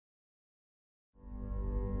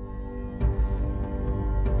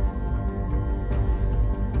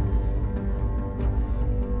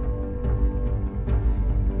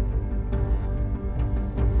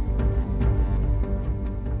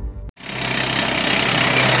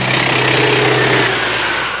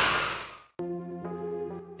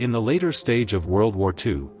In the later stage of World War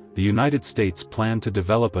II, the United States planned to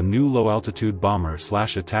develop a new low-altitude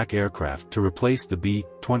bomber/attack aircraft to replace the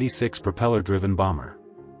B-26 propeller-driven bomber.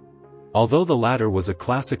 Although the latter was a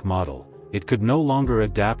classic model, it could no longer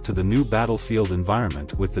adapt to the new battlefield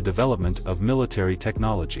environment with the development of military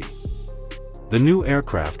technology. The new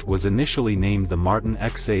aircraft was initially named the Martin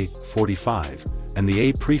XA-45, and the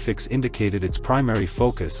A prefix indicated its primary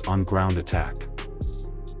focus on ground attack.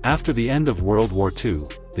 After the end of World War II,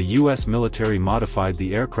 the U.S. military modified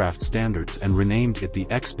the aircraft standards and renamed it the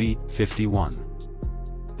XB-51.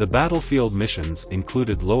 The battlefield missions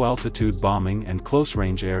included low-altitude bombing and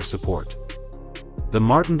close-range air support. The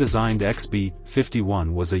Martin-designed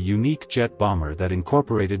XB-51 was a unique jet bomber that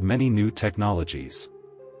incorporated many new technologies.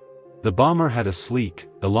 The bomber had a sleek,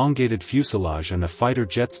 elongated fuselage and a fighter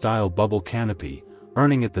jet-style bubble canopy,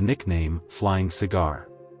 earning it the nickname Flying Cigar.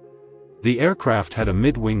 The aircraft had a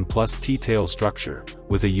mid-wing plus T-tail structure,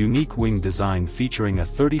 with a unique wing design featuring a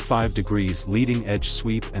 35 degrees leading edge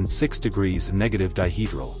sweep and 6 degrees negative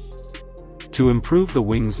dihedral. To improve the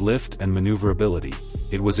wing's lift and maneuverability,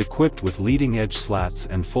 it was equipped with leading edge slats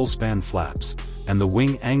and full-span flaps, and the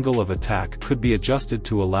wing angle of attack could be adjusted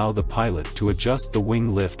to allow the pilot to adjust the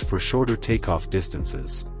wing lift for shorter takeoff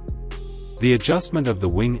distances. The adjustment of the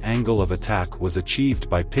wing angle of attack was achieved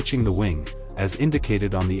by pitching the wing, as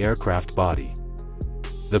indicated on the aircraft body.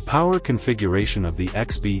 The power configuration of the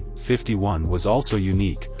XB-51 was also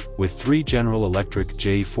unique, with 3 General Electric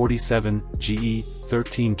J47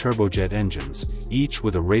 GE13 turbojet engines, each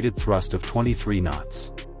with a rated thrust of 23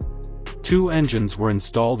 knots. 2 engines were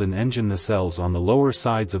installed in engine nacelles on the lower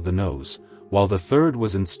sides of the nose, while the third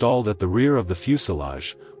was installed at the rear of the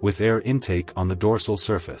fuselage, with air intake on the dorsal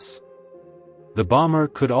surface. The bomber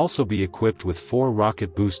could also be equipped with 4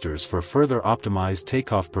 rocket boosters for further optimized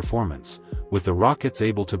takeoff performance, with the rockets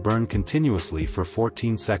able to burn continuously for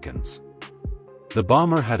 14 seconds. The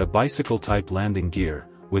bomber had a bicycle-type landing gear,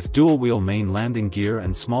 with dual-wheel main landing gear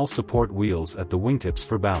and small support wheels at the wingtips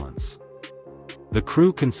for balance. The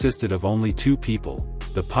crew consisted of only 2 people,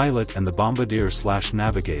 the pilot and the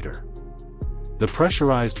bombardier/navigator. The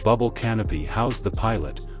pressurized bubble canopy housed the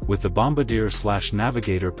pilot, with the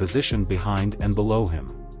bombardier/navigator positioned behind and below him.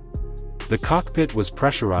 The cockpit was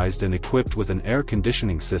pressurized and equipped with an air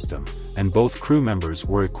conditioning system, and both crew members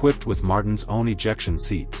were equipped with Martin's own ejection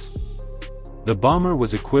seats. The bomber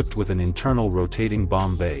was equipped with an internal rotating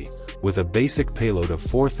bomb bay, with a basic payload of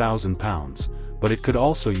 4,000 pounds, but it could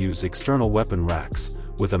also use external weapon racks,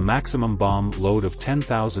 with a maximum bomb load of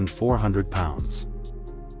 10,400 pounds.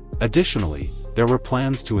 Additionally, there were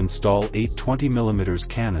plans to install 8 20mm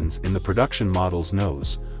cannons in the production model's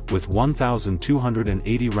nose, with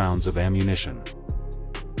 1,280 rounds of ammunition.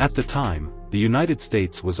 At the time, the United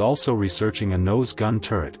States was also researching a nose gun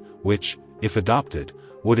turret, which, if adopted,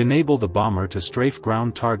 would enable the bomber to strafe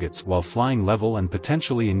ground targets while flying level and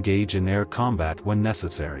potentially engage in air combat when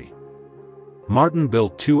necessary. Martin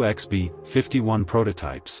built 2 XB-51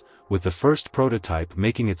 prototypes, with the first prototype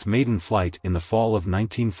making its maiden flight in the fall of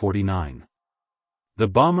 1949. The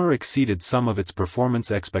bomber exceeded some of its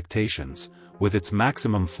performance expectations, with its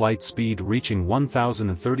maximum flight speed reaching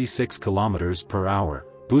 1,036 km per hour,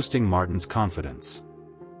 boosting Martin's confidence.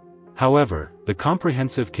 However, the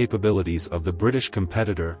comprehensive capabilities of the British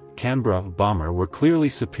competitor, Canberra bomber were clearly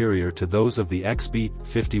superior to those of the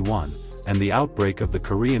XB-51, and the outbreak of the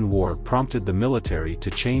Korean War prompted the military to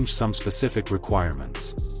change some specific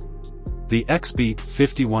requirements. The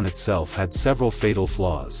XB-51 itself had several fatal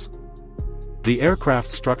flaws. The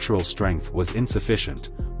aircraft's structural strength was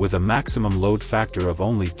insufficient, with a maximum load factor of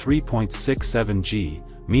only 3.67 g,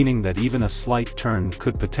 meaning that even a slight turn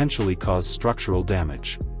could potentially cause structural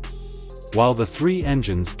damage. While the 3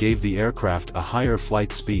 engines gave the aircraft a higher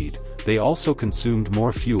flight speed, they also consumed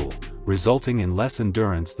more fuel, resulting in less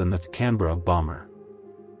endurance than the Canberra bomber.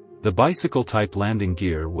 The bicycle-type landing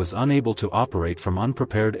gear was unable to operate from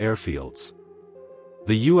unprepared airfields.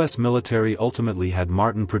 The U.S. military ultimately had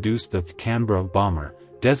Martin produce the Canberra bomber,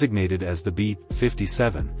 designated as the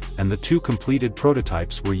B-57, and the 2 completed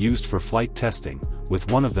prototypes were used for flight testing, with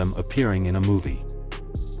one of them appearing in a movie.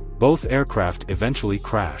 Both aircraft eventually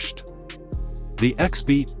crashed. The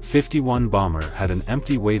XB-51 bomber had an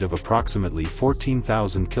empty weight of approximately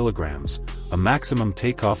 14,000 kilograms, a maximum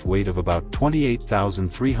takeoff weight of about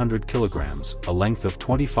 28,300 kilograms, a length of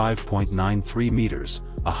 25.93 meters,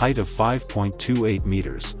 a height of 5.28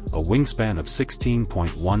 meters, a wingspan of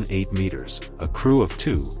 16.18 meters, a crew of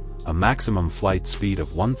 2, a maximum flight speed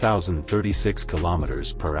of 1,036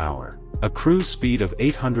 kilometers per hour, a cruise speed of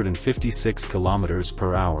 856 kilometers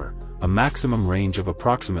per hour, a maximum range of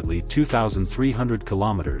approximately 2,300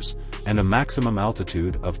 kilometers, and a maximum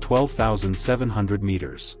altitude of 12,700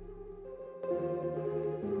 meters.